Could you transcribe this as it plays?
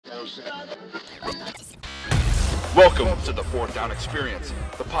Welcome to the Fourth Down Experience,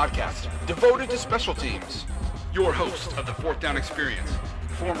 the podcast devoted to special teams. Your host of the Fourth Down Experience,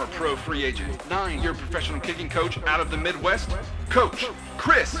 former pro free agent, 9-year professional kicking coach out of the Midwest, Coach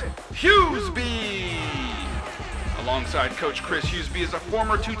Chris Hughesby. Alongside Coach Chris Hughesby is a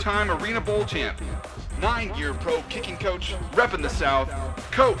former 2-time Arena Bowl champ, 9-year pro kicking coach, repping the South,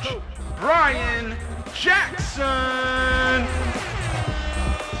 Coach Brian Jackson.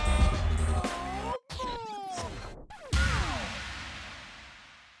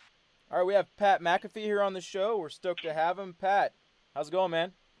 All right, we have Pat McAfee here on the show. We're stoked to have him. Pat, how's it going,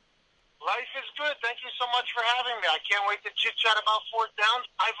 man? Life is good. Thank you so much for having me. I can't wait to chit-chat about fourth downs.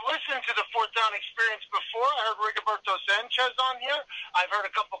 I've listened to the Fourth Down Experience before. I heard Rigoberto Sanchez on here. I've heard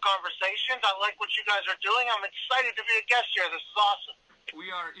a couple conversations. I like what you guys are doing. I'm excited to be a guest here. This is awesome.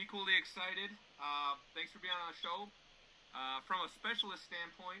 We are equally excited. Thanks for being on the show. From a specialist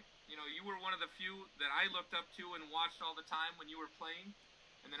standpoint, you were one of the few that I looked up to and watched all the time when you were playing.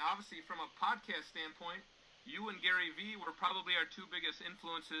 And then obviously from a podcast standpoint, you and Gary Vee were probably our two biggest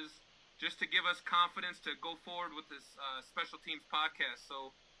influences just to give us confidence to go forward with this special teams podcast.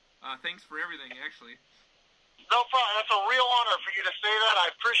 So thanks for everything, actually. No problem. That's a real honor for you to say that.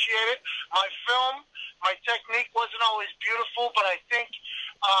 I appreciate it. My film, my technique wasn't always beautiful, but I think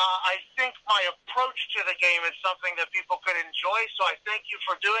my approach to the game is something that people could enjoy. So I thank you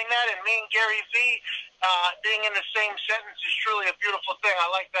for doing that. And me and Gary Vee being in the same sentence is truly a beautiful thing. I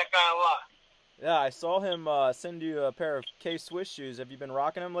like that guy a lot. Yeah, I saw him send you a pair of K-Swiss shoes. Have you been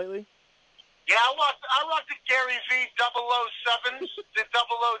rocking them lately? Yeah, I rocked the Gary Vee 007s, the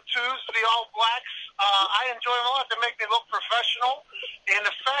 002s, the All Blacks. I enjoy them a lot. They make me look professional. And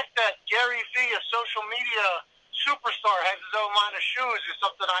the fact that Gary Vee, a social media superstar, has his own line of shoes is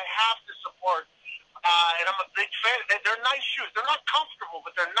something I have to support. And I'm a big fan. They're nice shoes. They're not comfortable,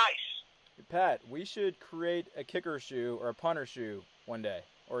 but they're nice. Pat, we should create a kicker shoe or a punter shoe one day.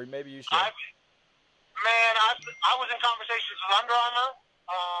 Or maybe you should. I was in conversations with Under Armour.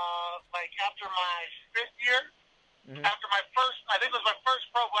 After my 5th year, after my first, I think it was my first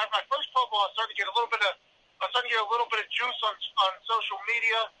Pro Bowl. After my first Pro Bowl, I was starting to get a little bit of juice on social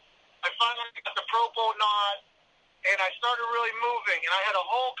media. I finally got the Pro Bowl nod, and I started really moving. And I had a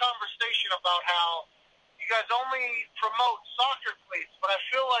whole conversation about how you guys only promote soccer cleats, but I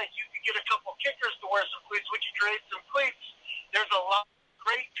feel like you could get a couple kickers to wear some cleats. We could create some cleats. There's a lot of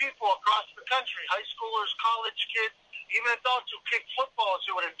great people across the country, high schoolers, college kids, even adults who kick footballs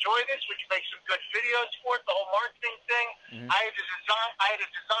who would enjoy this. We could make some good videos for it, the whole marketing thing. I had a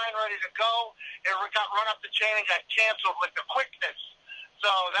design ready to go. It got run up the chain and got canceled with the quickness.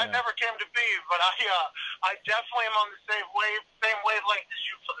 So that never came to be, but I definitely am on the same wavelength as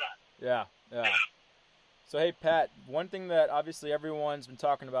you for that. Yeah. So, hey, Pat, one thing that obviously everyone's been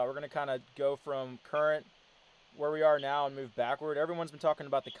talking about, we're going to kind of go from current where we are now and move backward. Everyone's been talking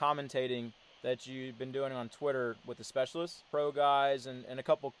about the commentating that you've been doing on Twitter with the specialists, pro guys, and a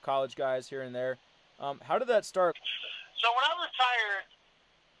couple college guys here and there. How did that start? So when I retired,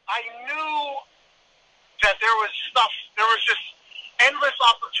 I knew that there was just endless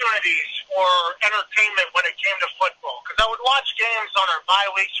opportunities for entertainment when it came to football. Because I would watch games on our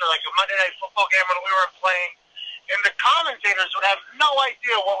bye weeks or like a Monday Night Football game when we were playing, and the commentators would have no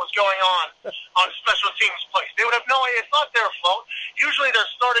idea what was going on special teams plays. They would have no idea. It's not their fault. Usually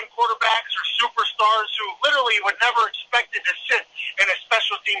they're starting quarterbacks or superstars who literally would never expected to sit in a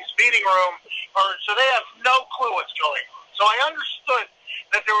special teams meeting room, so they have no clue what's going on. So I understood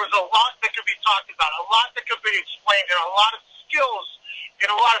that there was a lot that could be talked about, a lot that could be explained, and a lot of skills and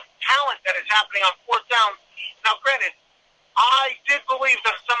a lot of talent that is happening on fourth down. Now, granted, I did believe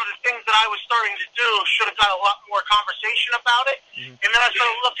that some of the things that I was starting to do should have got a lot more conversation about it. And then I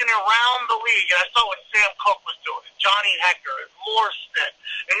started looking around the league, and I saw what Sam Cook was doing, and Johnny Hecker, and Morstead.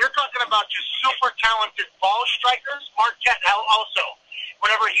 And you're talking about just super talented ball strikers. Marquette also,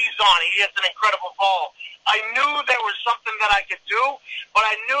 whenever he's on, he hits an incredible ball. I knew there was something that I could do, but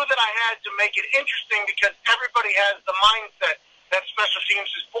I knew that I had to make it interesting because everybody has the mindset that special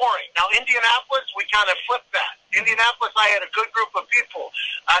teams is boring. Now, Indianapolis, we kind of flipped that. Indianapolis, I had a good group of people.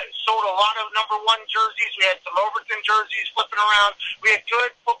 I sold a lot of number 1 jerseys. We had some Overton jerseys flipping around. We had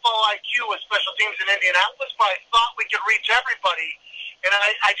good football IQ with special teams in Indianapolis, but I thought we could reach everybody. And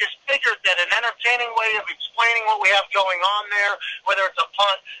I just figured that an entertaining way of explaining what we have going on there, whether it's a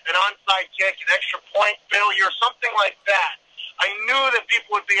punt, an onside kick, an extra point failure, something like that, I knew that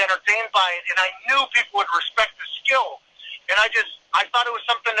people would be entertained by it, and I knew people would respect the skill. And I thought it was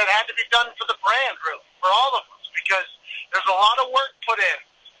something that had to be done for the brand, really, for all of us, because there's a lot of work put in.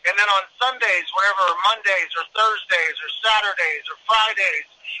 And then on Sundays, whenever Mondays or Thursdays or Saturdays or Fridays,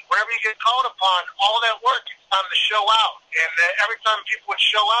 whenever you get called upon, all that work, it's time to show out. And every time people would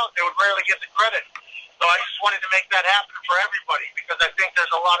show out, they would rarely get the credit. So I just wanted to make that happen for everybody because I think there's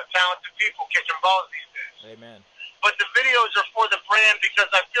a lot of talented people kicking balls these days. Amen. But the videos are for the brand because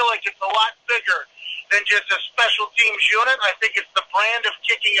I feel like it's a lot bigger than just a special teams unit. I think it's the brand of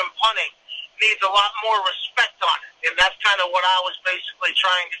kicking and punting needs a lot more respect on it. And that's kind of what I was basically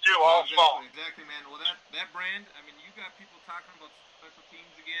trying to do all fall. Exactly, man. Well, that brand, I mean, you got people talking about special teams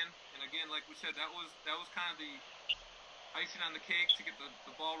again. And again, like we said, that was kind of the icing on the cake to get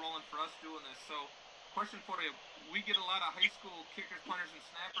the ball rolling for us doing this. So, question for you. We get a lot of high school kickers, punters, and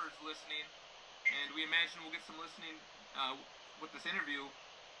snappers listening. And we imagine we'll get some listening with this interview.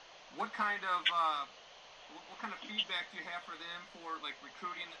 What kind of feedback do you have for them for like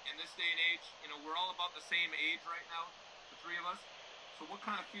recruiting in this day and age? You know, we're all about the same age right now, the three of us. So what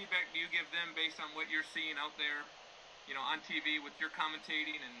kind of feedback do you give them based on what you're seeing out there, you know, on TV with your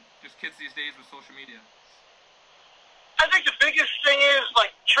commentating and just kids these days with social media? I think the biggest thing is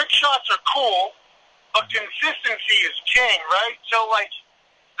like trick shots are cool, but consistency is king, right? So like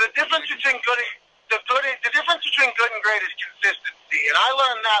the difference between good and great is consistency. And I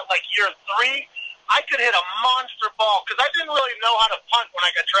learned that like year 3, I could hit a monster ball because I didn't really know how to punt when I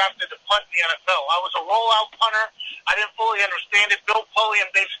got drafted to punt in the NFL. I was a rollout punter. I didn't fully understand it. Bill Polian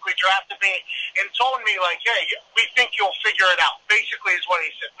basically drafted me and told me like, hey, we think you'll figure it out. Basically is what he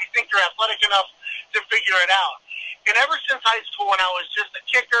said. We think you're athletic enough to figure it out. And ever since high school, when I was just a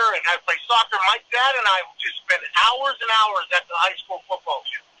kicker and I played soccer, my dad and I would just spend hours and hours at the high school football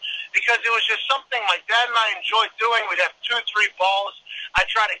field because it was just something my dad and I enjoyed doing. We'd have 2 or 3 balls. I'd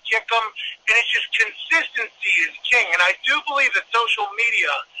try to kick them, and it's just consistency is king. And I do believe that social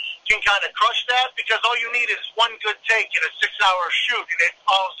media can kind of crush that because all you need is one good take in a 6-hour shoot, and it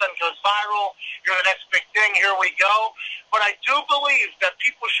all of a sudden goes viral. You're the next big thing. Here we go. But I do believe that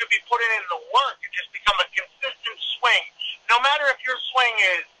people should be putting in the work and just become a consistent swing. No matter if your swing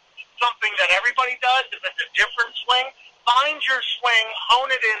is something that everybody does, if it's a different swing, find your swing,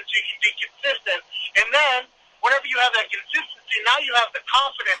 hone it in so you can be consistent, and then whenever you have that consistency, now you have the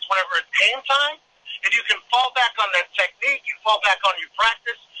confidence whenever it's game time, and you can fall back on that technique, you fall back on your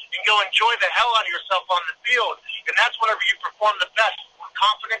practice, and go enjoy the hell out of yourself on the field. And that's whenever you perform the best, when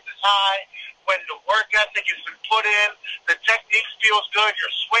confidence is high, when the work ethic has been put in, the technique feels good,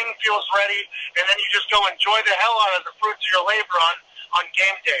 your swing feels ready, and then you just go enjoy the hell out of the fruits of your labor on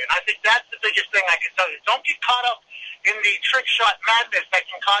game day. And I think that's the biggest thing I can tell you. Don't get caught up in the trick shot madness that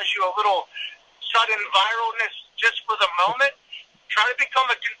can cause you a little sudden viralness just for the moment. Try to become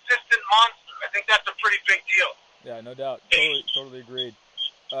a consistent monster. I think that's a pretty big deal. Yeah, no doubt. Totally agreed.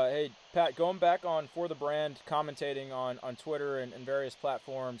 Hey, Pat, going back on For the Brand, commentating on Twitter and various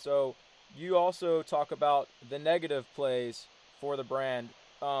platforms. So you also talk about the negative plays for the brand,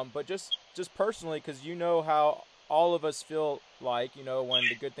 but just personally, because you know how all of us feel like, you know, when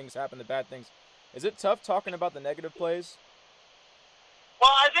the good things happen, the bad things. Is it tough talking about the negative plays?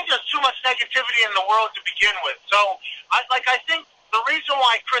 Well, I think there's too much negativity in the world to begin with. So, I think the reason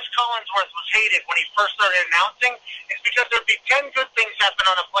why Chris Collinsworth was hated when he first started announcing is because there'd be 10 good things happen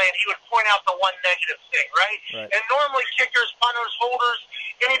on a play, and he would point out the one negative thing, right? And normally kickers, punters, holders,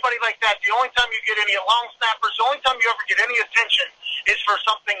 anybody like that, the only time you get any long snappers, the only time you ever get any attention is for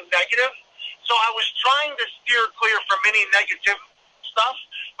something negative. So I was trying to steer clear from any negative stuff,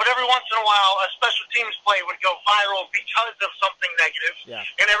 but every once in a while a special teams play would go viral because of something negative,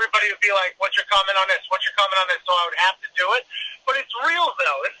 and everybody would be like, what's your comment on this? What's your comment on this? So I would have to do it. But it's real,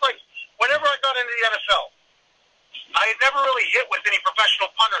 though. It's like whenever I got into the NFL, I had never really hit with any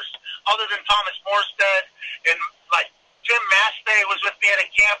professional punters other than Thomas Morstead, and like Tim Mastay was with me at a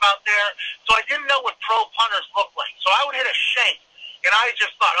camp out there, so I didn't know what pro punters looked like. So I would hit a shank, and I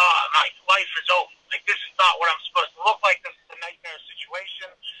just thought, my life is over. Like, this is not what I'm supposed to look like. This is a nightmare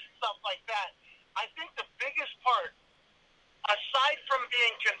situation, stuff like that. I think the biggest part, aside from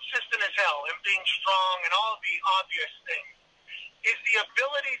being consistent as hell and being strong and all of the obvious things, is the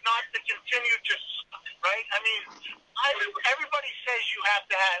ability not to continue to suck, right? I mean, everybody says you have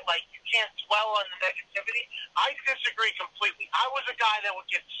to have, like, you can't dwell on the negativity. I disagree completely. I was a guy that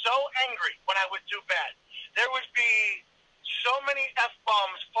would get so angry when I would do bad. There would be so many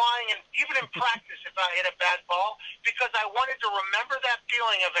F-bombs flying, and even in practice if I hit a bad ball, because I wanted to remember that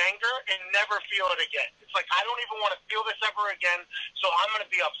feeling of anger and never feel it again. It's like, I don't even want to feel this ever again, so I'm going to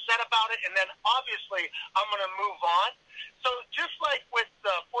be upset about it, and then obviously I'm going to move on. So just like with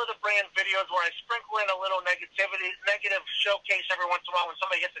the For the Brand videos where I sprinkle in a little negative showcase every once in a while when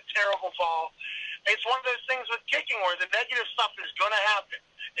somebody hits a terrible ball, it's one of those things with kicking where the negative stuff is going to happen.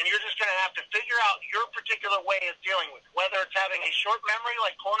 and you're just going to have to figure out your particular way of dealing with it, whether it's having a short memory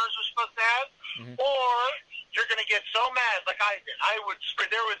like corners are supposed to have, or you're going to get so mad like I did.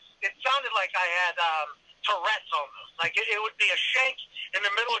 It sounded like I had Tourette's almost. Like it would be a shank in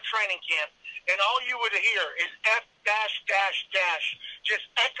the middle of training camp, and all you would hear is F dash dash dash just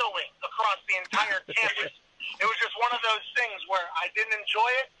echoing across the entire campus. It was just one of those things where I didn't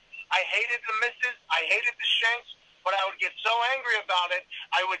enjoy it. I hated the misses. I hated the shanks. But I would get so angry about it,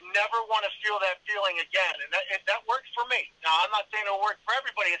 I would never want to feel that feeling again. And that worked for me. Now, I'm not saying it'll work for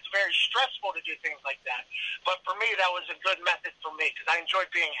everybody. It's very stressful to do things like that. But for me, that was a good method for me because I enjoyed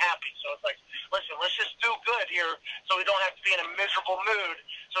being happy. So it's like, listen, let's just do good here so we don't have to be in a miserable mood,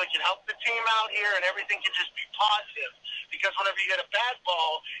 so we can help the team out here and everything can just be positive. Because whenever you hit a bad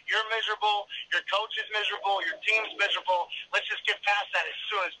ball, you're miserable, your coach is miserable, your team's miserable. Let's just get past that as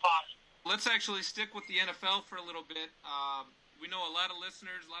soon as possible. Let's actually stick with the NFL for a little bit. We know a lot of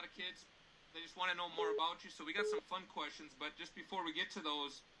listeners, a lot of kids, they just want to know more about you. So we got some fun questions, but just before we get to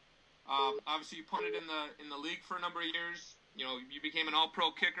those, obviously you punted in the league for a number of years. You know, you became an all-pro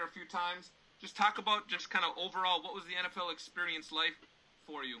kicker a few times. Just talk about just kind of overall, what was the NFL experience like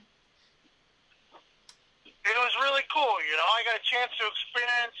for you? It was really cool, you know. I got a chance to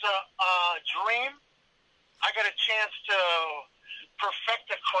experience a dream. I got a chance to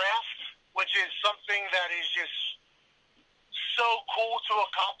perfect a craft, which is something that is just so cool to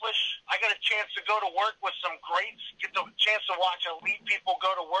accomplish. I got a chance to go to work with some greats, get the chance to watch elite people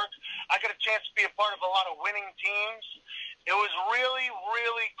go to work. I got a chance to be a part of a lot of winning teams. It was really,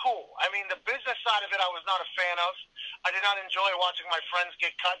 really cool. I mean, the business side of it I was not a fan of. I did not enjoy watching my friends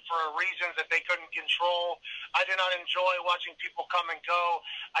get cut for reasons that they couldn't control. I did not enjoy watching people come and go.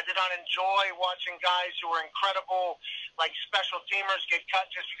 I did not enjoy watching guys who were incredible, like special teamers, get cut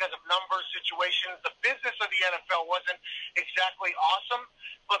just because of numbers, situations. The business of the NFL wasn't exactly awesome,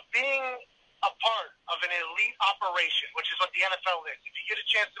 but being a part of an elite operation, which is what the NFL is. If you get a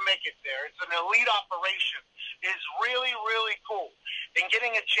chance to make it there, it's an elite operation, is really, really cool. And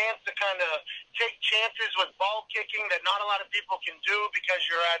getting a chance to kind of take chances with ball kicking that not a lot of people can do because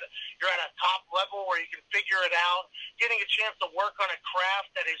you're at a top level where you can figure it out. Getting a chance to work on a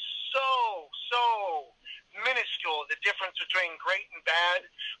craft that is so minuscule. The difference between great and bad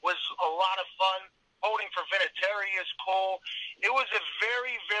was a lot of fun. Holding for Vinatieri is cool. It was a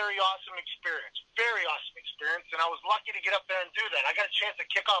very, very awesome experience. Very awesome experience, and I was lucky to get up there and do that. I got a chance to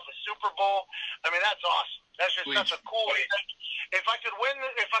kick off a Super Bowl. I mean, that's awesome. That's just such a cool thing. If I could have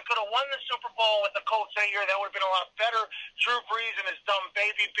won the Super Bowl with the Colts that year, that would have been a lot better. Drew Brees and his dumb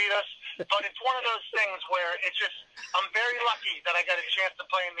baby beat us. But it's one of those things where it's just, I'm very lucky that I got a chance to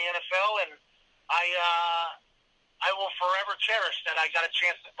play in the NFL, and I will forever cherish that I got a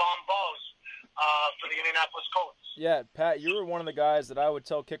chance to bomb balls for the Indianapolis Colts. Yeah, Pat, you were one of the guys that I would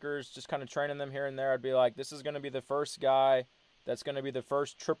tell kickers, just kind of training them here and there. I'd be like, this is going to be the first guy that's going to be the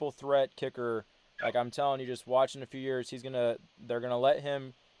first triple threat kicker. Like I'm telling you, just watch in a few years, they're going to let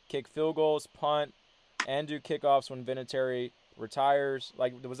him kick field goals, punt, and do kickoffs when Vinatieri retires.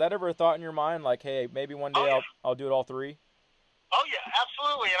 Like, was that ever a thought in your mind? Like, hey, maybe one day I'll do it all three? Oh, yeah,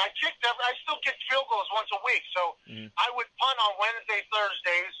 absolutely. And I still kick field goals once a week. So I would punt on Wednesday,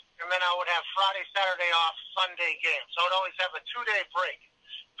 Thursdays, and then I would have Friday, Saturday off, Sunday games. So I'd always have a 2-day break.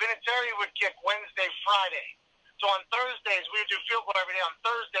 Vinatieri would kick Wednesday, Friday. So on Thursdays, we would do field goal every day. On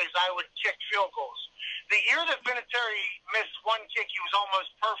Thursdays, I would kick field goals. The year that Vinatieri missed one kick, he was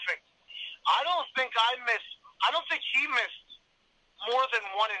almost perfect. I don't think he missed more than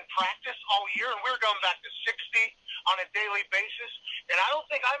one in practice all year, and we were going back to 60 on a daily basis, and I don't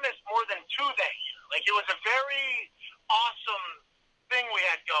think I missed more than 2 that year. Like, it was a very awesome thing we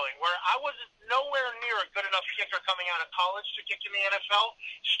had going, where I was nowhere near a good enough kicker coming out of college to kick in the NFL,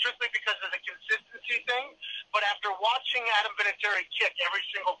 strictly because of the consistency thing. But after watching Adam Vinatieri kick every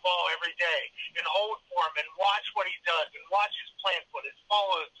single ball every day and hold for him and watch what he does and watch his plant foot, his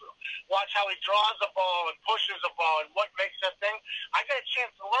follow through, watch how he draws the ball and pushes the ball and what makes that thing, I got a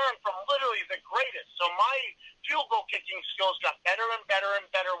chance to learn from literally the greatest. So my field goal kicking skills got better and better and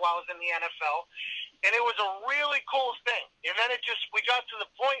better while I was in the NFL. And it was a really cool thing. And then we got to the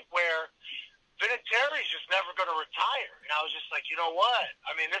point where Vinatieri's just never going to retire. And I was just like, you know what?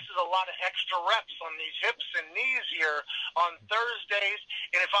 I mean, this is a lot of extra reps on these hips and knees here on Thursdays.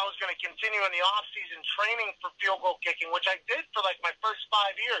 And if I was going to continue in the off-season training for field goal kicking, which I did for like my first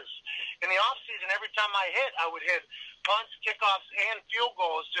 5 years. In the off-season, every time I would hit punts, kickoffs, and field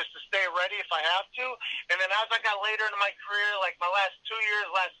goals just to stay ready if I have to. And then as I got later into my career, like my last 3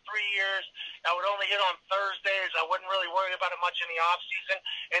 years, I would only hit on Thursdays. I wouldn't really worry about it much in the off-season.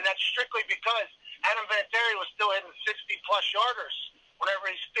 And that's strictly because Adam Vinatieri was still hitting 60-plus yarders whenever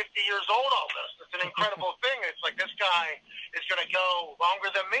he's 50 years old almost. It's an incredible thing. It's like this guy is going to go longer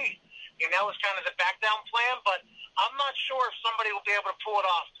than me. And that was kind of the back down plan, but I'm not sure if somebody will be able to pull it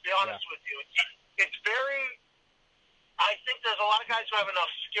off, to be honest with you. It's very, I think there's a lot of guys who have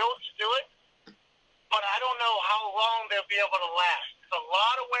enough skill to do it, but I don't know how long they'll be able to last. It's a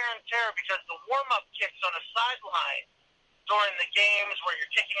lot of wear and tear because the warm-up kicks on the sideline during the games where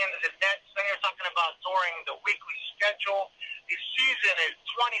you're kicking into the nets, then you're talking about during the weekly schedule. The season is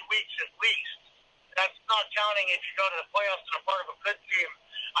 20 weeks at least. That's not counting if you go to the playoffs and are part of a good team.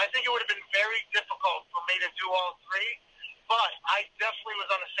 I think it would have been very difficult for me to do all three, but I definitely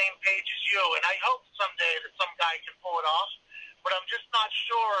was on the same page as you, and I hope someday that some guy can pull it off, but I'm just not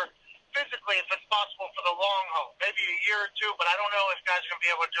sure physically if it's possible for the long haul. Maybe a year or two, but I don't know if guys are going to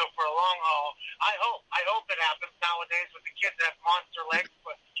be able to do it for a long haul. I hope it happens nowadays with the kids that have monster legs,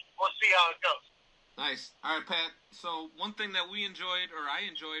 but we'll see how it goes. Nice. All right, Pat. So one thing that we enjoyed, or I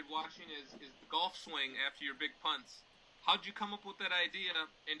enjoyed watching, is the golf swing after your big punts. How'd you come up with that idea,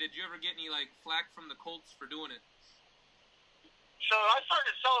 and did you ever get any flack from the Colts for doing it? So I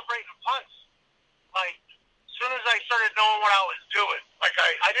started celebrating punts as soon as I started knowing what I was doing.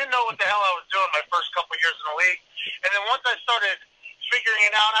 I didn't know what the hell I was doing my first couple of years in the league, and then once I started figuring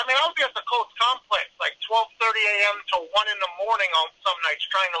it out, I would be at the Colts complex 12:30 a.m. to 1 in the morning on some nights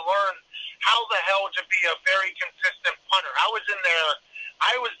trying to learn how the hell to be a very consistent punter. I was in there.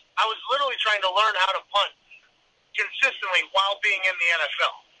 I was literally trying to learn how to punt consistently while being in the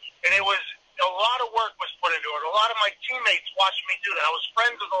NFL. And it was a lot of work was put into it. A lot of my teammates watched me do that. I was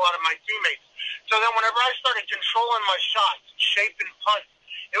friends with a lot of my teammates. So then whenever I started controlling my shots, shaping punts,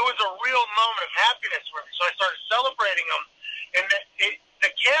 it was a real moment of happiness for me. So I started celebrating them. And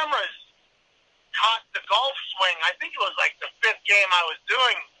the cameras caught the golf swing. I think it was the 5th game I was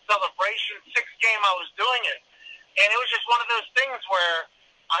doing celebration, 6th game I was doing it. And it was just one of those things where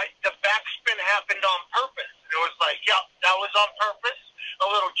the backspin happened on purpose. It was that was on purpose. A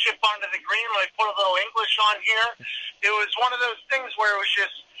little chip onto the green, put a little English on here. It was one of those things where it was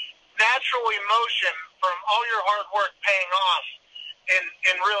just natural emotion from all your hard work paying off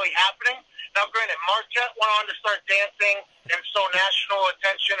and really happening. Now, granted, Marquette went on to start dancing and so national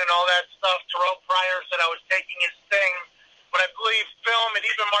attention and all that stuff. Terrell Pryor said I was taking his thing. But I believe film, and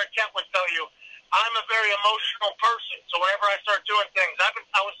even Marquette would tell you, I'm a very emotional person. So whenever I start doing things,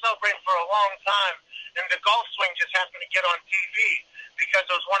 I was celebrating for a long time, and the golf swing just happened to get on TV because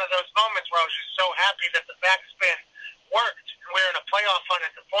it was one of those moments where I was just so happy that the backspin worked. And we were in a playoff hunt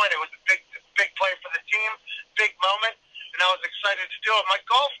at the point. It was a big play for the team, big moment, and I was excited to do it. My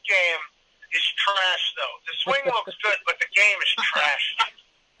golf game is trash, though. The swing looks good, but the game is trash.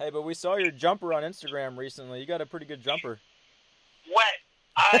 Hey, but we saw your jumper on Instagram recently. You got a pretty good jumper. Wet.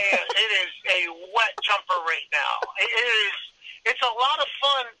 It is a wet jumper right now. It's a lot of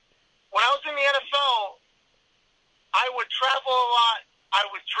fun. When I was in the NFL, I would travel a lot, I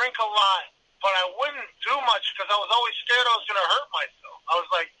would drink a lot, but I wouldn't do much because I was always scared I was going to hurt myself. I was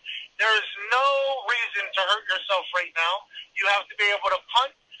like, there's no reason to hurt yourself right now. You have to be able to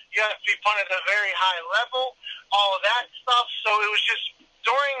punt. You have to be punted at a very high level, all of that stuff. So it was just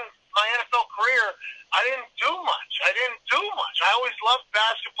during my NFL career, I didn't do much. I always loved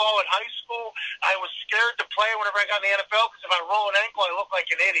basketball in high school. I was scared to play whenever I got in the NFL because if I roll an ankle, I look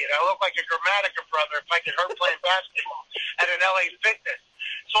like an idiot. I look like a Grammatica brother if I get hurt playing basketball at an LA Fitness.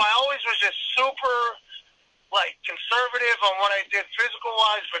 So I always was just super, conservative on what I did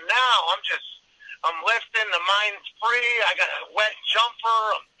physical-wise, but now I'm lifting, the mind's free, I got a wet jumper,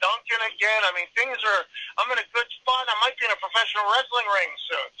 I'm dunking again. I'm in a good spot. I might be in a professional wrestling ring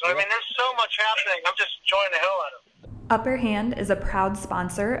soon. So, there's so much happening. I'm just enjoying the hell out of it. Upper Hand is a proud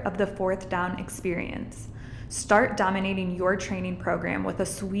sponsor of the Fourth Down Experience. Start dominating your training program with a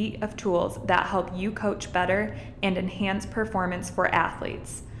suite of tools that help you coach better and enhance performance for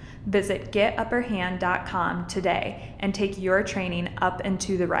athletes. Visit getupperhand.com today and take your training up and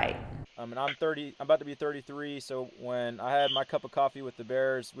to the right. And I'm about to be 33, so when I had my cup of coffee with the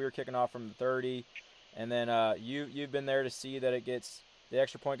Bears, we were kicking off from the 30, and then you've been there to see that the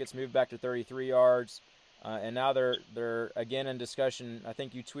extra point gets moved back to 33 yards, and now they're again in discussion. I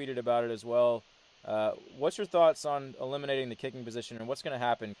think you tweeted about it as well. What's your thoughts on eliminating the kicking position, and what's going to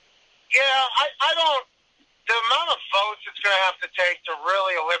happen? Yeah, I don't. The amount of votes it's going to have to take to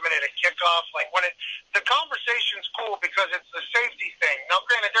really eliminate a kickoff, the conversation's cool because it's the safety thing. Now,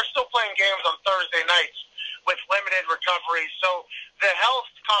 granted, they're still playing games on Thursday nights with limited recovery, so the health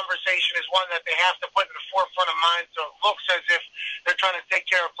conversation is one that they have to put in the forefront of mind so it looks as if they're trying to take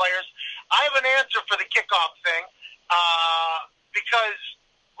care of players. I have an answer for the kickoff thing because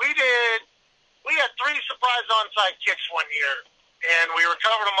we had 3 surprise onside kicks one year and we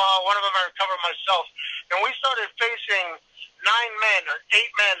recovered them all. One of them I recovered myself, and we started facing 9 men or 8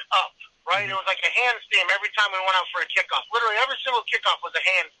 men up, right? It was like a hands team every time we went out for a kickoff. Literally every single kickoff was a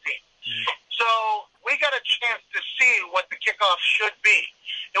hands team. So we got a chance to see what the kickoff should be.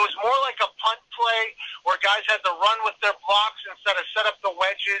 It was more like a punt play where guys had to run with their blocks instead of set up the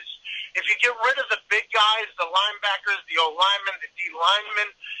wedges. If you get rid of the big guys, the linebackers, the O-linemen, the D-linemen,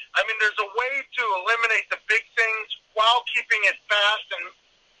 I mean, there's a way to eliminate the big things while keeping it fast and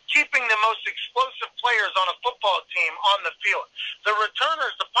keeping the most explosive players on a football team on the field. The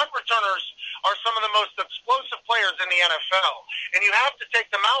returners, the punt returners, are some of the most explosive players in the NFL. And you have to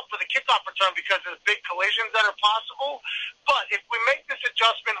take them out for the kickoff return because of the big collisions that are possible. But if we make this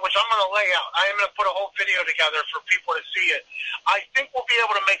adjustment, which I'm going to lay out, I am going to put a whole video together for people to see it, I think we'll be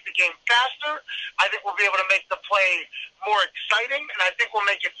able to make the game faster. I think we'll be able to make the play more exciting. And I think we'll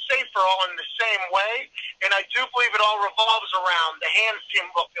make it safer all in the same way. And I do believe it all revolves around the hands team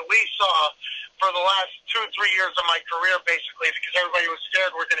look that we saw for the last 2 or 3 years of my career, basically, because everybody was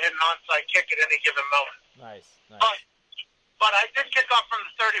scared we're going to hit an onside kick at any given moment. Nice. But I did kick off from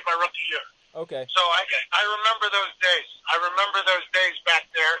the 30 my rookie year. Okay. So I remember those days. I remember those days back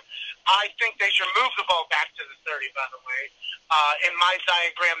there. I think they should move the ball back to the 30, by the way, in my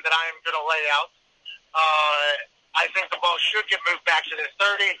diagram that I am going to lay out. I think the ball should get moved back to the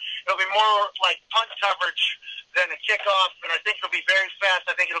 30. It'll be more like punt coverage than a kickoff, and I think it'll be very fast.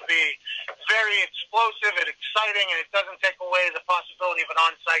 I think it'll be very explosive and exciting, and it doesn't take away the possibility of an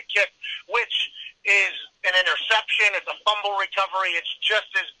onside kick, which is an interception. It's a fumble recovery. It's just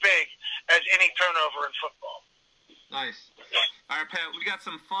as big as any turnover in football. Nice. All right, Pat, we got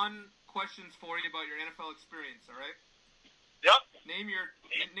some fun questions for you about your NFL experience, all right? Yep. Name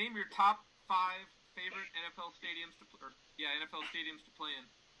your top 5 favorite NFL stadiums to play in.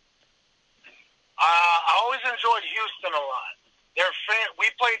 I always enjoyed Houston a lot. We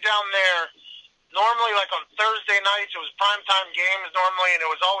played down there normally like on Thursday nights. It was primetime games normally, and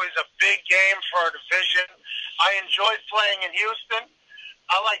it was always a big game for our division. I enjoyed playing in Houston.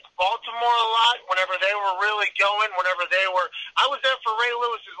 I liked Baltimore a lot whenever they were really going, I was there for Ray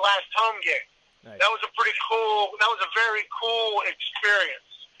Lewis's last home game. Nice. That was a very cool experience.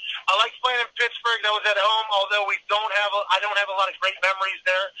 I liked playing in Pittsburgh. That was at home, although I don't have a lot of great memories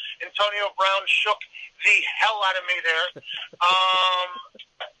there. Antonio Brown shook the hell out of me there.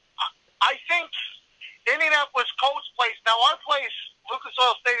 I think Indianapolis Colts place. Now our place, Lucas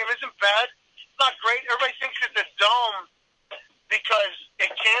Oil Stadium, isn't bad. It's not great. Everybody thinks it's a dome because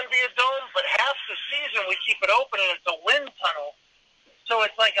it can be a dome, but half the season we keep it open and it's a wind tunnel. So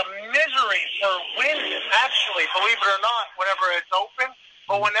it's like a misery for wind, actually, believe it or not, whenever it's open.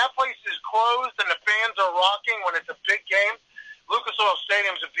 But when that place is closed and the fans are rocking when it's a big game, Lucas Oil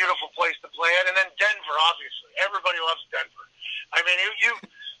Stadium is a beautiful place to play at. And then Denver, obviously. Everybody loves Denver. I mean, you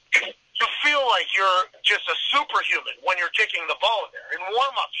feel like you're just a superhuman when you're kicking the ball there. In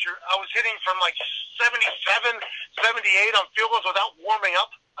warm-ups, I was hitting from like 77, 78 on field goals without warming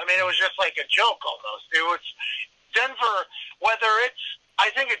up. I mean, it was just like a joke almost. It was Denver, I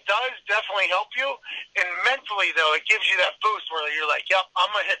think it does definitely help you. And mentally, though, it gives you that boost where you're like, yep,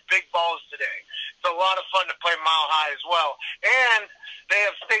 I'm going to hit big balls today. It's a lot of fun to play Mile High as well. And they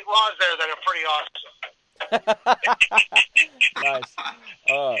have state laws there that are pretty awesome.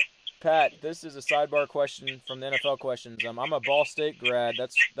 Nice. Pat, this is a sidebar question from the NFL questions. I'm a Ball State grad. That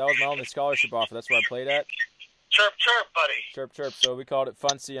was my only scholarship offer. That's where I played at. Chirp, chirp, buddy. Chirp, chirp. So we called it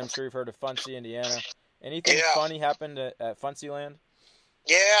Funcy. I'm sure you've heard of Funcy, Indiana. Anything funny happened at Funcyland?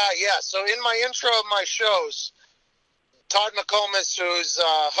 Yeah. So in my intro of my shows, Todd McComas, who's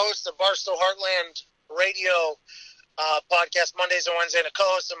host of Barstool Heartland Radio podcast Mondays and Wednesdays, and a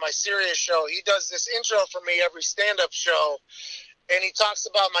co-host of my Sirius show, he does this intro for me every stand-up show, and he talks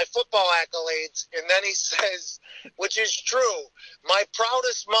about my football accolades, and then he says, which is true, my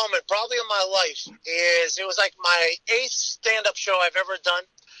proudest moment probably in my life is, it was like my 8th stand-up show I've ever done.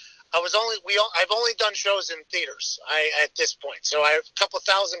 I've only done shows in theaters at this point. So I have a couple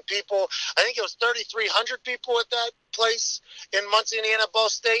thousand people. I think it was 3,300 people at that place in Muncie, Indiana, Ball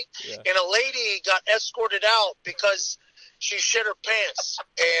State. Yeah. And a lady got escorted out because she shit her pants.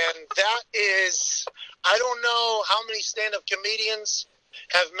 And that is, I don't know how many stand-up comedians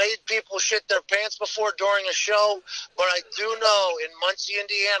have made people shit their pants before during a show, but I do know in Muncie,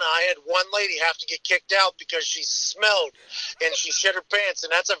 Indiana, I had one lady have to get kicked out because she smelled and she shit her pants,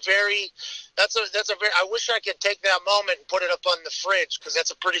 and that's a very, I wish I could take that moment and put it up on the fridge because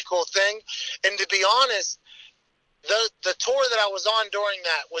that's a pretty cool thing. And to be honest, the tour that I was on during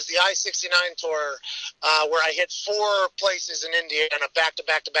that was the I-69 tour, where I hit 4 places in Indiana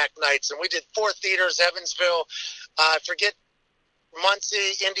back-to-back-to-back nights, and we did 4 theaters, Evansville, I forget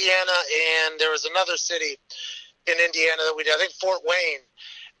Muncie, Indiana, and there was another city in Indiana that we did. I think Fort Wayne.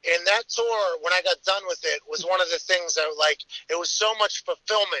 And that tour, when I got done with it, was one of the things that, like, it was so much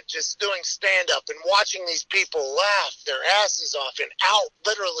fulfillment just doing stand-up and watching these people laugh their asses off and out,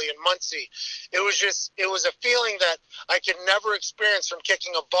 literally, in Muncie. It was a feeling that I could never experience from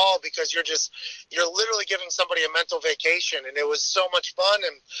kicking a ball, because you're literally giving somebody a mental vacation, and it was so much fun.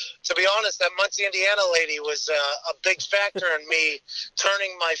 And to be honest, that Muncie, Indiana lady was a big factor in me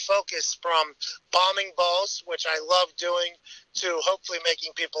turning my focus from bombing balls, which I love doing, to hopefully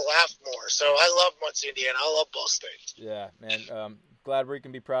making people laugh more. So I love Muncie, Indiana. I love Ball State. Yeah, man. Glad we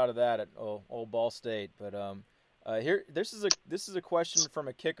can be proud of that at old Ball State. But here, this is a question from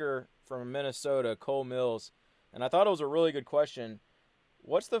a kicker from Minnesota, Cole Mills, and I thought it was a really good question.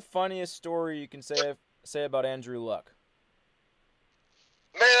 What's the funniest story you can say about Andrew Luck?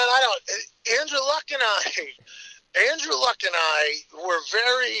 Man, Andrew Luck and I were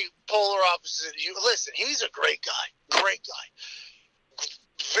very polar opposite. Listen, he's a great guy.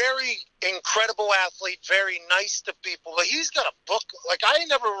 Very incredible athlete, very nice to people. But he's got a book. Like, I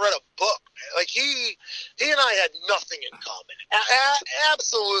never read a book, man. Like, he and I had nothing in common.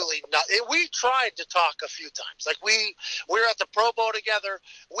 Absolutely nothing. We tried to talk a few times. Like, we were at the Pro Bowl together.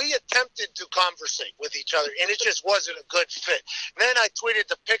 We attempted to conversate with each other, and it just wasn't a good fit. And then I tweeted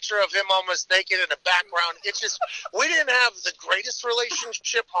the picture of him almost naked in the background. It's just, we didn't have the greatest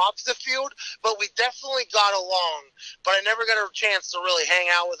relationship off the field, but we definitely got along. But I never got a chance to really hang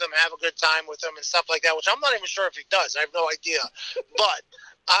out with him, have a good time with him and stuff like that, which I'm not even sure if he does. I have no idea. But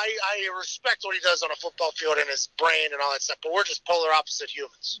I respect what he does on a football field and his brain and all that stuff, but we're just polar opposite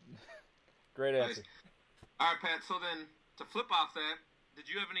humans. Great answer. All right, Pat, so then to flip off that, did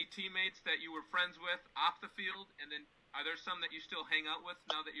you have any teammates that you were friends with off the field, and then are there some that you still hang out with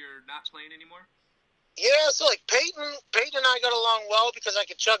now that you're not playing anymore? Yeah, so like Peyton and I got along well because I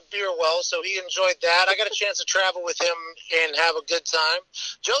could chug beer well, so he enjoyed that. I got a chance to travel with him and have a good time.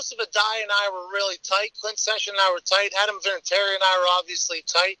 Joseph Adai and I were really tight. Clint Session and I were tight. Adam Vinatieri and I were obviously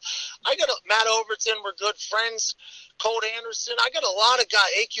tight. Matt Overton, we're good friends. Colt Anderson. I got a lot of guys.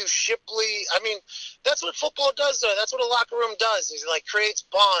 AQ Shipley. I mean, that's what football does, though. That's what a locker room does. It like creates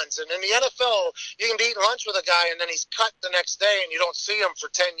bonds. And in the NFL, you can be eating lunch with a guy, and then he's cut the next day, and you don't see him for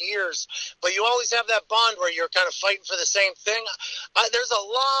 10 years. But you always have that bond where you're kind of fighting for the same thing. There's a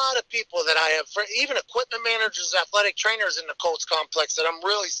lot of people that I have, even equipment managers, athletic trainers in the Colts complex that I'm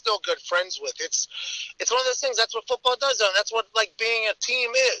really still good friends with. It's one of those things. That's what football does, though. And that's what like being a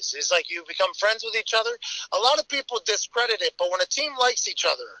team is like you become friends with each other. A lot of people discredit it, but when a team likes each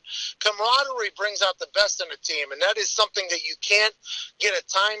other, camaraderie brings out the best in a team, and that is something that you can't get a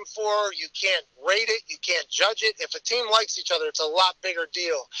time for, you can't rate it, you can't judge it. If a team likes each other, it's a lot bigger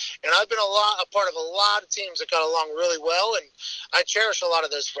deal. And I've been a part of a lot of teams that got along really well, and I cherish a lot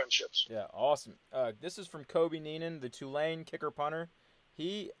of those friendships. Yeah, awesome. This is from Kobe Neenan, the Tulane kicker punter.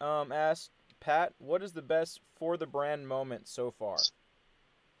 He asked, Pat, what is the best for the brand moment so far?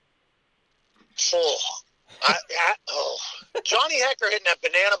 Johnny Hecker hitting that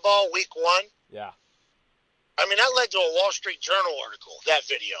banana ball week 1. Yeah. I mean, that led to a Wall Street Journal article, that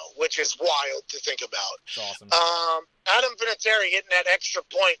video, which is wild to think about. It's awesome. Adam Vinatieri hitting that extra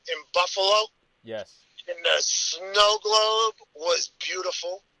point in Buffalo. Yes. In the snow globe was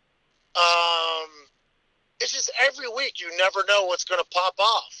beautiful. It's just every week you never know what's going to pop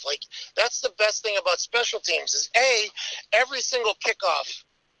off. Like, that's the best thing about special teams is, every single kickoff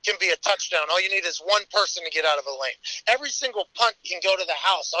can be a touchdown. All you need is one person to get out of a lane. Every single punt can go to the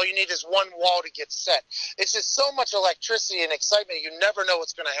house. All you need is one wall to get set. It's just so much electricity and excitement. You never know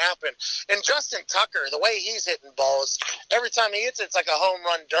what's going to happen. And Justin Tucker, the way he's hitting balls, every time he hits it, it's like a home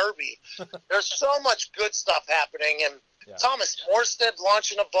run derby. There's so much good stuff happening. And Thomas Morstead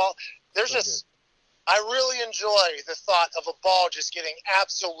launching a ball. I really enjoy the thought of a ball just getting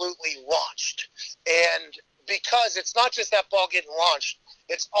absolutely launched. And because it's not just that ball getting launched,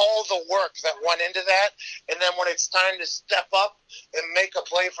 it's all the work that went into that. And then when it's time to step up and make a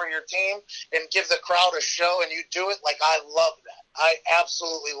play for your team and give the crowd a show and you do it, like, I love that. I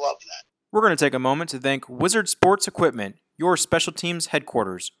absolutely love that. We're going to take a moment to thank Wizard Sports Equipment, your special teams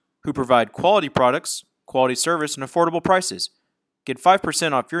headquarters, who provide quality products, quality service, and affordable prices. Get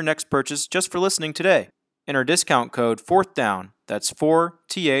 5% off your next purchase just for listening today. Enter discount code 4th Down, that's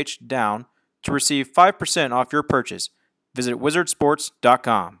 4TH Down, to receive 5% off your purchase. Visit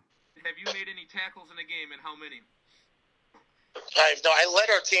wizardsports.com. Have you made any tackles in a game, and how many? I led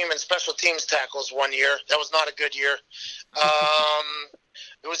our team in special teams tackles one year. That was not a good year.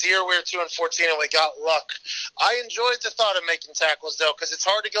 It was the year we were 2-14 and we got luck. I enjoyed the thought of making tackles, though, because it's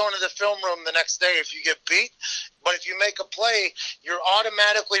hard to go into the film room the next day if you get beat. But if you make a play, you're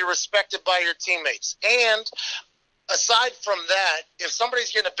automatically respected by your teammates. And aside from that, if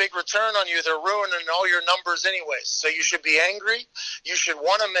somebody's getting a big return on you, they're ruining all your numbers anyways. So you should be angry. You should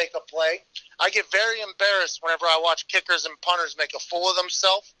want to make a play. I get very embarrassed whenever I watch kickers and punters make a fool of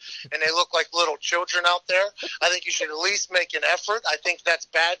themselves and they look like little children out there. I think you should at least make an effort. I think that's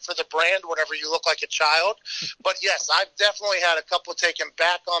bad for the brand whenever you look like a child. But yes, I've definitely had a couple taken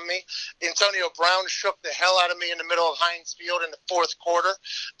back on me. Antonio Brown shook the hell out of me in the middle of Heinz Field in the fourth quarter.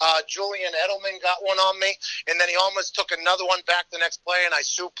 Julian Edelman got one on me, and then he almost took another one back the next play, and I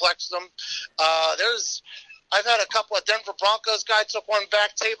suplexed him. I've had a couple of Denver Broncos guy took one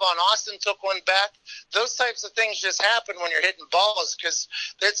back. Tavon Austin took one back. Those types of things just happen when you're hitting balls because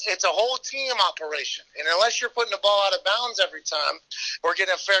it's a whole team operation. And unless you're putting the ball out of bounds every time or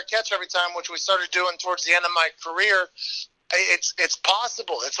getting a fair catch every time, which we started doing towards the end of my career, it's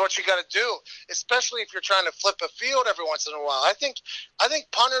possible. It's what you got to do, especially if you're trying to flip a field every once in a while. I think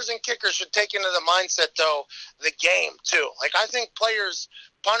punters and kickers should take into the mindset, though, the game, too. Like, I think punters,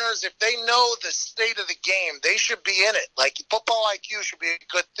 if they know the state of the game, they should be in it. Like, football IQ should be a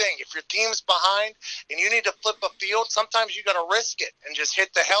good thing. If your team's behind and you need to flip a field, sometimes you got to risk it and just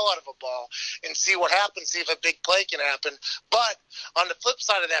hit the hell out of a ball and see what happens, see if a big play can happen. But on the flip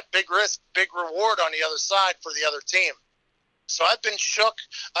side of that, big risk, big reward on the other side for the other team. So I've been shook,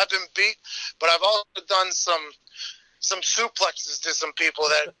 I've been beat, but I've also done some suplexes to some people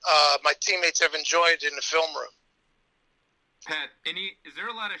that my teammates have enjoyed in the film room. Pat, is there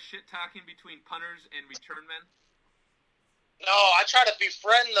a lot of shit talking between punters and return men? No, I try to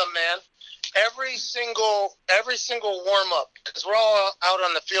befriend them, man. Every single warm up, because we're all out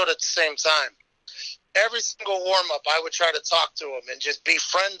on the field at the same time. Every single warm up, I would try to talk to them and just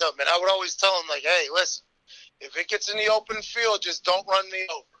befriend them, and I would always tell them, like, hey, listen. If it gets in the open field, just don't run me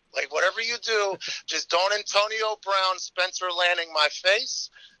over. Like, whatever you do, just don't Antonio Brown, Spencer Lanning my face.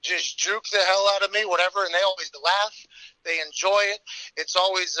 Just juke the hell out of me, whatever. And they always laugh. They enjoy it. It's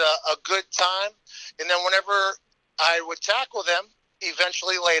always a good time. And then whenever I would tackle them,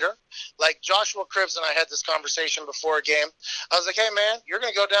 eventually later, like Joshua Cribbs and I had this conversation before a game. I was like, hey, man, you're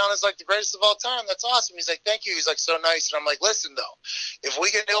going to go down as like the greatest of all time. That's awesome. He's like, thank you. He's like, so nice. And I'm like, listen, though, if we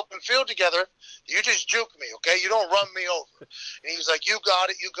get in the open field together, you just juke me, okay? You don't run me over. And he was like, you got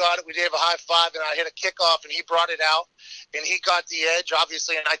it. We gave a high five, and I hit a kickoff, and he brought it out, and he got the edge,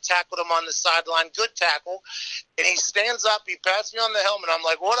 obviously, and I tackled him on the sideline. Good tackle. And he stands up. He pats me on the helmet. I'm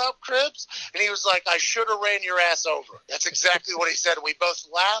like, what up, Cribbs? And he was like, I should have ran your ass over. That's exactly what he said. We both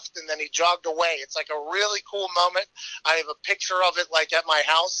laughed, and then he jogged away. It's like a really cool moment. I have a picture of it, like, at my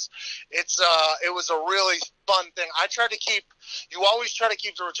house. It was a really fun thing. You always try to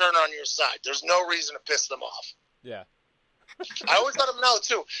keep the returner on your side. There's no reason to piss them off. Yeah. I always let them know,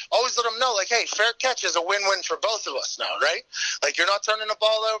 too. Always let them know, like, hey, fair catch is a win-win for both of us now, right? Like, you're not turning the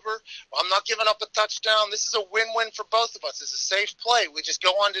ball over. I'm not giving up a touchdown. This is a win-win for both of us. It's a safe play. We just go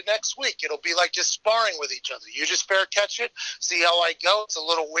on to next week. It'll be like just sparring with each other. You just fair catch it, see how I go. It's a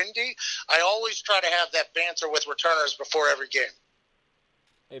little windy. I always try to have that banter with returners before every game.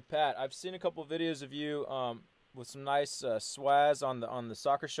 Hey, Pat, I've seen a couple videos of you with some nice swaz on the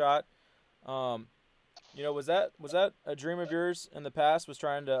soccer shot. You know, was that a dream of yours in the past? Was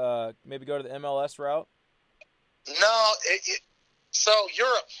trying to maybe go to the MLS route? No, so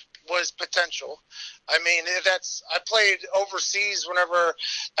Europe was potential. I mean, I played overseas whenever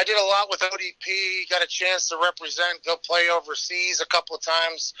I did a lot with ODP, got a chance to represent, go play overseas a couple of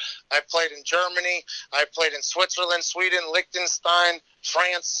times. I played in Germany. I played in Switzerland, Sweden, Liechtenstein,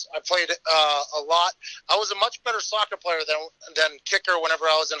 France. I played a lot. I was a much better soccer player than kicker whenever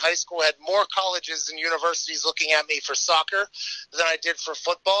I was in high school. I had more colleges and universities looking at me for soccer than I did for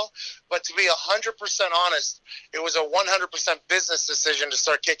football. But to be 100% honest, it was a 100% business decision to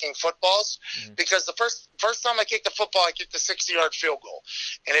start kicking footballs because the first time I kicked the football, I kicked a 60-yard field goal.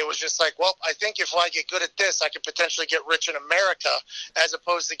 And it was just like, well, I think if I get good at this, I could potentially get rich in America as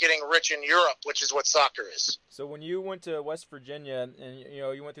opposed to getting rich in Europe, which is what soccer is. So when you went to West Virginia and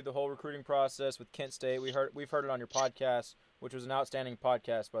you went through the whole recruiting process with Kent State, we've heard it on your podcast, which was an outstanding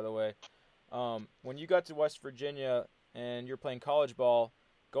podcast, by the way. When you got to West Virginia and you're playing college ball,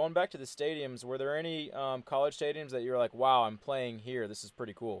 going back to the stadiums, were there any college stadiums that you're like, wow, I'm playing here, this is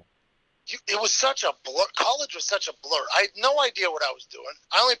pretty cool? It was such a blur. College was such a blur. I had no idea what I was doing.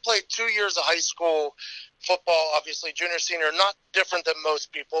 I only played 2 years of high school football, obviously junior, senior, not different than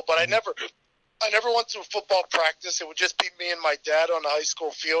most people, but I never went to football practice. It would just be me and my dad on the high school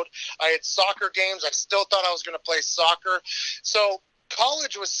field. I had soccer games. I still thought I was going to play soccer. So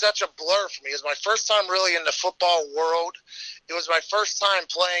college was such a blur for me. It was my first time really in the football world. It was my first time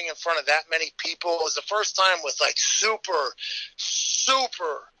playing in front of that many people. It was the first time with like super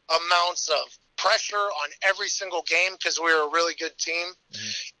amounts of pressure on every single game because we were a really good team.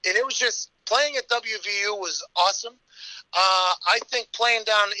 Mm-hmm. And it was just playing at WVU was awesome. I think playing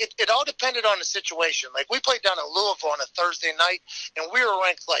down, it all depended on the situation. Like, we played down in Louisville on a Thursday night, and we were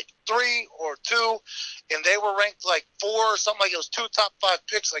ranked like 3 or 2, and they were ranked like 4 or something. Like, it was 2 top 5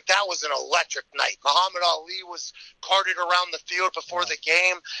 picks. Like, that was an electric night. Muhammad Ali was carted around the field before the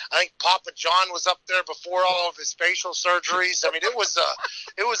game. I think Papa John was up there before all of his facial surgeries. I mean, it was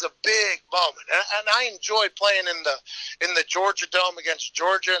a big moment, and I enjoyed playing in the Georgia Dome against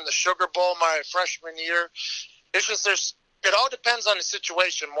Georgia in the Sugar Bowl my freshman year. It's just it all depends on the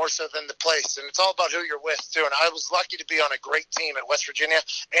situation more so than the place, and it's all about who you're with too. And I was lucky to be on a great team at West Virginia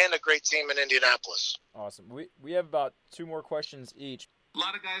and a great team in Indianapolis. Awesome. We have about 2 more questions each. A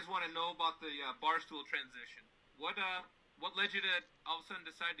lot of guys want to know about the Barstool transition. What led you to all of a sudden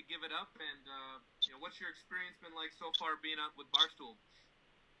decide to give it up, and what's your experience been like so far being out with Barstool?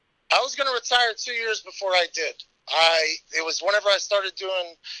 I was going to retire 2 years before I did. It was whenever I started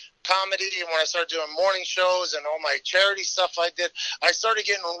doing comedy and when I started doing morning shows and all my charity stuff I did, I started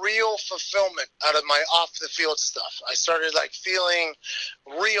getting real fulfillment out of my off the field stuff. I started like feeling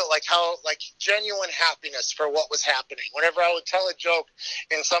real, like genuine happiness for what was happening. Whenever I would tell a joke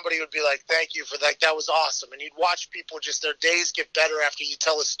and somebody would be like, thank you for that, that was awesome. And you'd watch people just their days get better after you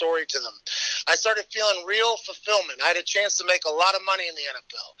tell a story to them. I started feeling real fulfillment. I had a chance to make a lot of money in the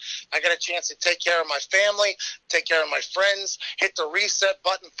NFL. I got a chance to take care of my family, take care of my friends, hit the reset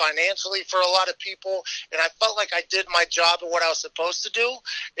button financially for a lot of people, and I felt like I did my job and what I was supposed to do,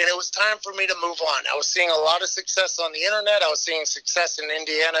 and it was time for me to move on. I was seeing a lot of success on the internet. I was seeing success in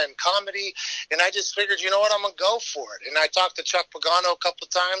Indiana in comedy, and I just figured, you know what, I'm going to go for it. And I talked to Chuck Pagano a couple of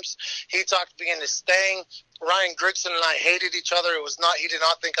times. He talked me into staying. Ryan Grigson and I hated each other. He did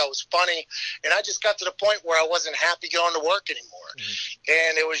not think I was funny. And I just got to the point where I wasn't happy going to work anymore. Mm-hmm.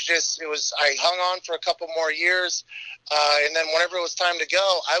 And I hung on for a couple more years. And then whenever it was time to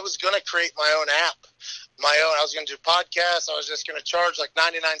go, I was going to create my own app. I was going to do podcasts. I was just going to charge like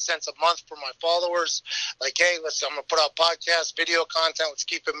 99 cents a month for my followers. Like, hey, I'm going to put out podcasts, video content. Let's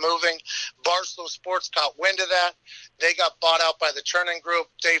keep it moving. Barstool Sports caught wind of that. They got bought out by the Chernin Group.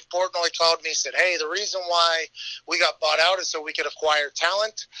 Dave Portnoy called me and said, hey, the reason why we got bought out is so we could acquire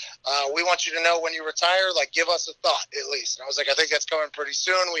talent. We want you to know when you retire, like, give us a thought at least. And I was like, I think that's coming pretty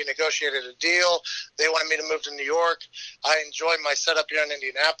soon. We negotiated a deal. They wanted me to move to New York. I enjoyed my setup here in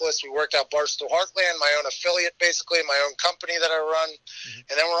Indianapolis. We worked out Barstool Heartland, my own affiliate, basically, my own company that I run,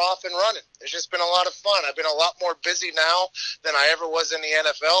 and then we're off and running. It's just been a lot of fun. I've been a lot more busy now than I ever was in the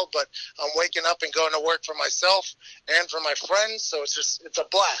NFL, but I'm waking up and going to work for myself and for my friends, so it's a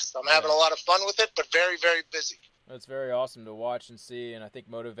blast. I'm having a lot of fun with it, but very, very busy. It's very awesome to watch and see, and I think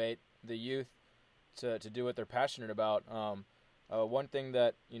motivate the youth to do what they're passionate about. One thing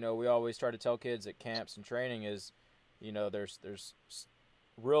that, we always try to tell kids at camps and training is, there's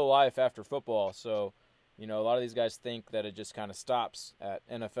real life after football, so a lot of these guys think that it just kind of stops at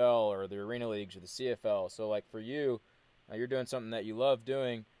NFL or the Arena Leagues or the CFL. So, like, for you, you're doing something that you love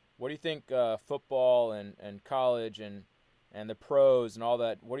doing. What do you think football and college and the pros and all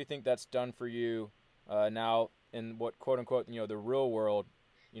that, what do you think that's done for you now in what, quote-unquote, the real world,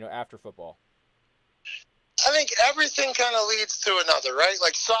 after football? I think everything kind of leads to another, right?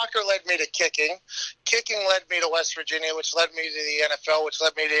 Like, soccer led me to kicking. Kicking led me to West Virginia, which led me to the NFL, which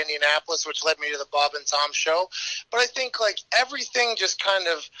led me to Indianapolis, which led me to the Bob and Tom Show. But I think, like, everything just kind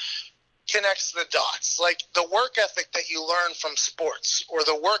of connects the dots. Like, the work ethic that you learn from sports, or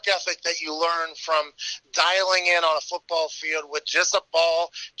the work ethic that you learn from dialing in on a football field with just a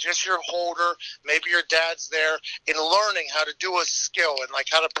ball, just your holder, maybe your dad's there, and learning how to do a skill and like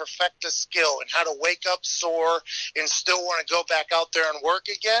how to perfect a skill and how to wake up sore and still want to go back out there and work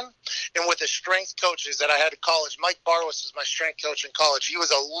again. And with the strength coaches that I had at college, Mike Barwis was my strength coach in college. He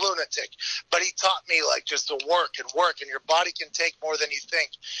was a lunatic, but he taught me like just to work, and your body can take more than you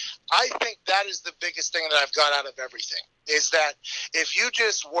think. I think that is the biggest thing that I've got out of everything, is that if you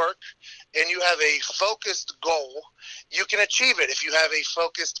just work and you have a focused goal, you can achieve it if you have a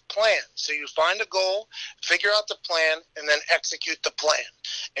focused plan. So you find a goal, figure out the plan, and then execute the plan.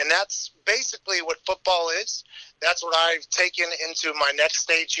 And that's basically what football is. That's what I've taken into my next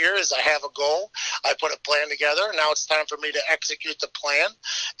stage here, is I have a goal. I put a plan together. Now it's time for me to execute the plan.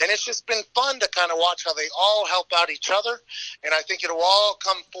 And it's just been fun to kind of watch how they all help out each other. And I think it'll all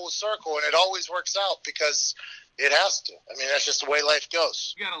come full circle, and it always works out because it has to. I mean, that's just the way life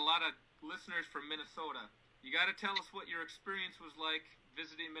goes. You got a lot of listeners from Minnesota. you got to tell us what your experience was like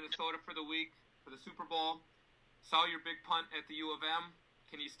visiting Minnesota for the week, for the Super Bowl. Saw your big punt at the U of M.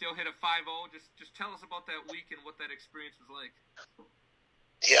 Can you still hit a 5-0? Just tell us about that week and what that experience was like.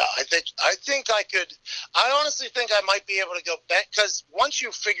 Yeah, I think I could. I honestly think I might be able to go back, because once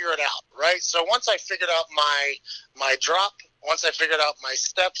you figure it out, right? So once I figured out my drop, once I figured out my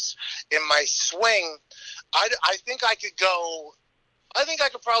steps in my swing, I think I could go. I think I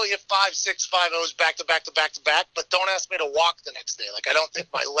could probably hit 5, 6, 5-0s back to back to back to back, but don't ask me to walk the next day. Like, I don't think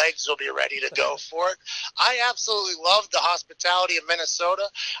my legs will be ready to go for it. I absolutely love the hospitality of Minnesota.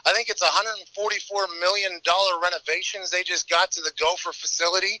 I think it's $144 million renovations they just got to the Gopher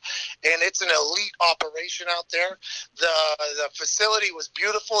facility, and it's an elite operation out there. The facility was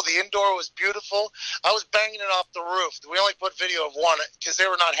beautiful. The indoor was beautiful. I was banging it off the roof. We only put video of one because they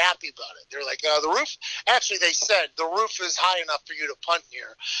were not happy about it. They're like, the roof, actually they said the roof is high enough for you to punt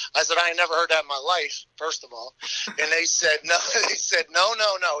here. I said, I ain't never heard that in my life, first of all. And they said, no,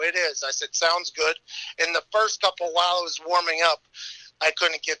 it is. I said, sounds good. In the first couple, while I was warming up, I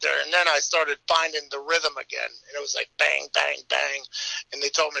couldn't get there. And then I started finding the rhythm again. And it was like bang, bang, bang. And they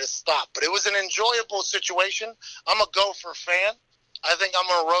told me to stop. But it was an enjoyable situation. I'm a Gopher fan. I think I'm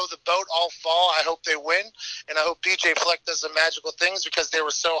going to row the boat all fall. I hope they win, and I hope PJ Fleck does some magical things, because they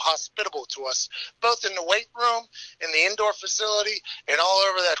were so hospitable to us, both in the weight room, in the indoor facility, and all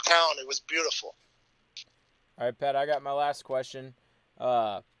over that town. It was beautiful. All right, Pat, I got my last question,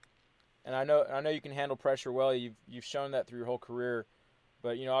 and I know you can handle pressure well. You've shown that through your whole career,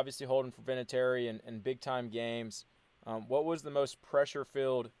 but obviously holding for Vinatieri and big time games. What was the most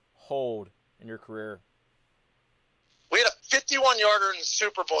pressure-filled hold in your career? We had a 51-yarder in the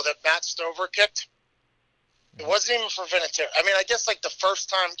Super Bowl that Matt Stover kicked. It wasn't even for Vinatieri. I mean, I guess like the first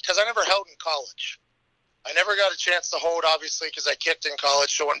time, because I never held in college. I never got a chance to hold, obviously, because I kicked in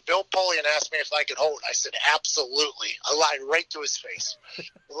college. So when Bill Polian asked me if I could hold, I said, absolutely. I lied right to his face.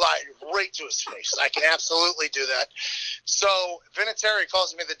 I can absolutely do that. So Vinatieri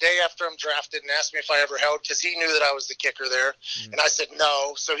calls me the day after I'm drafted and asked me if I ever held, because he knew that I was the kicker there. And I said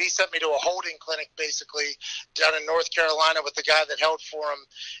no. So he sent me to a holding clinic, basically, down in North Carolina with the guy that held for him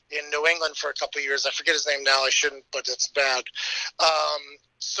in New England for a couple of years. I forget his name now. I shouldn't, but it's bad.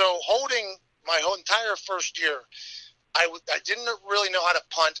 So holding my whole entire first year, I didn't really know how to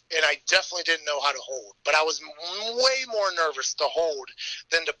punt, and I definitely didn't know how to hold. But I was way more nervous to hold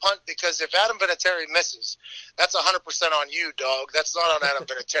than to punt, because if Adam Vinatieri misses, that's 100% on you, dog. That's not on Adam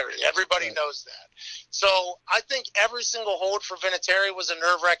Vinatieri. Everybody knows that. So I think every single hold for Vinatieri was a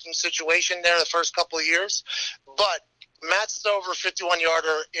nerve-wracking situation there the first couple of years. But Matt Stover,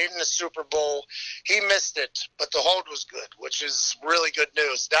 51-yarder in the Super Bowl, he missed it, but the hold was good, which is really good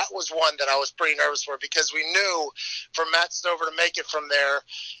news. That was one that I was pretty nervous for, because we knew for Matt Stover to make it from there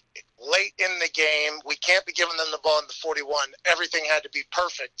late in the game, we can't be giving them the ball in the 41. Everything had to be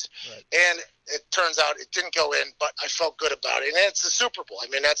perfect. Right. And it turns out it didn't go in, but I felt good about it. And it's the Super Bowl. I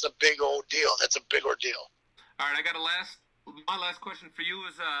mean, that's a big old deal. That's a big ordeal. All right, I got my last question for you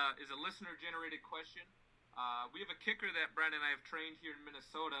is a listener-generated question. We have a kicker that Brandon and I have trained here in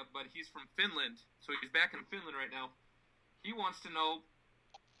Minnesota, but he's from Finland, so he's back in Finland right now. He wants to know,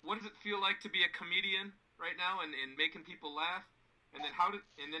 what does it feel like to be a comedian right now and making people laugh? And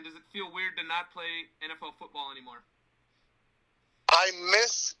then does it feel weird to not play NFL football anymore? I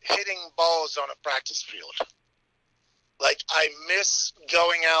miss hitting balls on a practice field. Like, I miss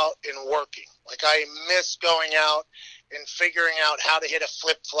going out and working. Like, I miss going out and figuring out how to hit a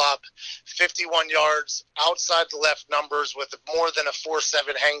flip-flop 51 yards outside the left numbers with more than a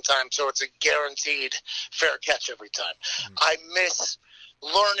 4.7 hang time, so it's a guaranteed fair catch every time. I miss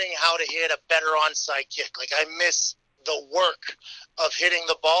learning how to hit a better onside kick. Like, I miss the work of hitting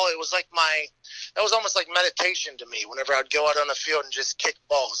the ball. It was like that was almost like meditation to me whenever I'd go out on the field and just kick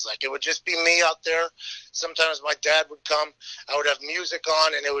balls. Like, it would just be me out there. Sometimes my dad would come. I would have music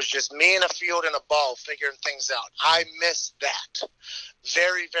on, and it was just me in a field and a ball figuring things out. I miss that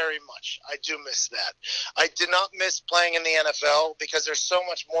very, very much. I do miss that. I did not miss playing in the NFL, because there's so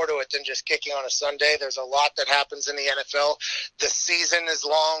much more to it than just kicking on a Sunday. There's a lot that happens in the NFL. The season is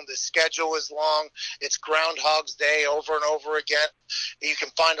long. The schedule is long. It's Groundhog's Day over and over again. You can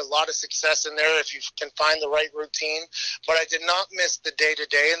find a lot of success in there if you can find the right routine. But I did not miss the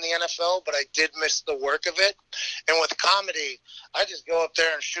day-to-day in the NFL, but I did miss the work of it. And with comedy, I just go up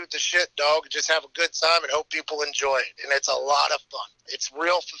there and shoot the shit, dog, just have a good time and hope people enjoy it. And it's a lot of fun. It's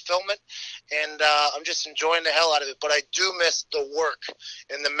real fulfillment, and I'm just enjoying the hell out of it. But I do miss the work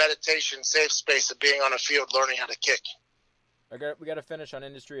and the meditation safe space of being on a field learning how to kick. We got to finish on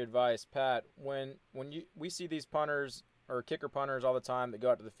industry advice. Pat, when we see these punters or kicker punters all the time that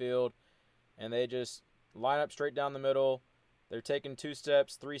go out to the field and they just line up straight down the middle. They're taking 2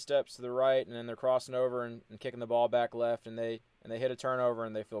 steps, 3 steps to the right, and then they're crossing over and kicking the ball back left, and they hit a turnover,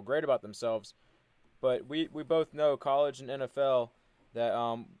 and they feel great about themselves. But we both know, college and NFL,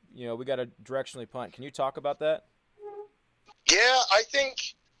 that we got to directionally punt. Can you talk about that? Yeah, I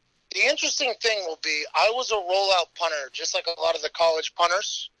think the interesting thing will be I was a rollout punter, just like a lot of the college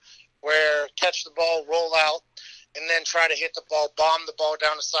punters, where catch the ball, roll out, and then try to hit the ball, bomb the ball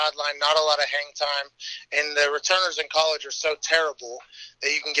down the sideline, not a lot of hang time. And the returners in college are so terrible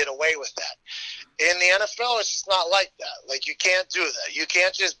that you can get away with that. In the NFL, it's just not like that. Like, you can't do that. You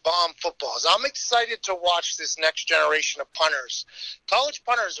can't just bomb footballs. I'm excited to watch this next generation of punters. College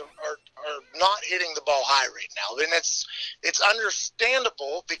punters are not hitting the ball high right now. And it's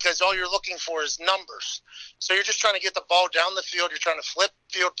understandable because all you're looking for is numbers. So you're just trying to get the ball down the field. You're trying to flip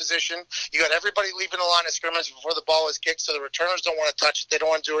field position. You got everybody leaving the line of scrimmage before the ball is kicked, so the returners don't want to touch it. They don't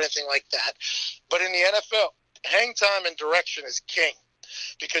want to do anything like that. But in the NFL, hang time and direction is king,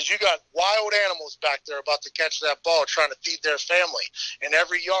 because you got wild animals back there about to catch that ball trying to feed their family, and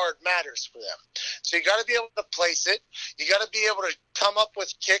every yard matters for them. So you got to be able to place it. You got to be able to come up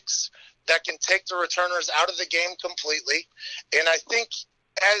with kicks that can take the returners out of the game completely. And I think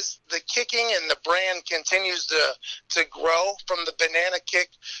as the kicking and the brand continues to grow, from the banana kick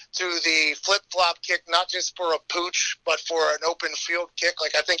to the flip-flop kick, not just for a pooch, but for an open field kick,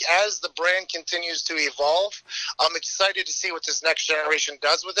 like, I think as the brand continues to evolve, I'm excited to see what this next generation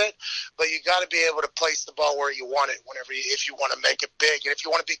does with it. But you got to be able to place the ball where you want it if you want to make it big. And if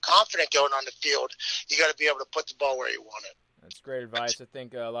you want to be confident going on the field, you got to be able to put the ball where you want it. That's great advice. I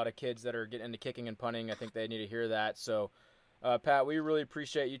think a lot of kids that are getting into kicking and punting, I think they need to hear that. So, Pat, we really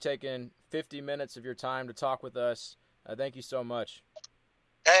appreciate you taking 50 minutes of your time to talk with us. Thank you so much.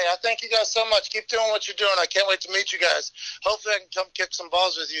 Hey, I thank you guys so much. Keep doing what you're doing. I can't wait to meet you guys. Hopefully I can come kick some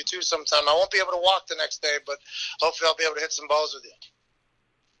balls with you too sometime. I won't be able to walk the next day, but hopefully I'll be able to hit some balls with you.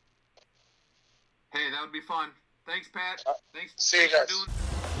 Hey, that would be fun. Thanks, Pat. Thanks. See you guys.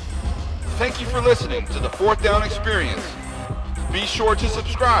 Thank you for listening to the Fourth Down Experience. Be sure to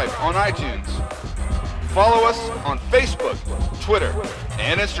subscribe on iTunes. Follow us on Facebook, Twitter,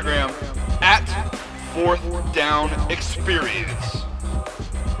 and Instagram at Fourth Down Experience.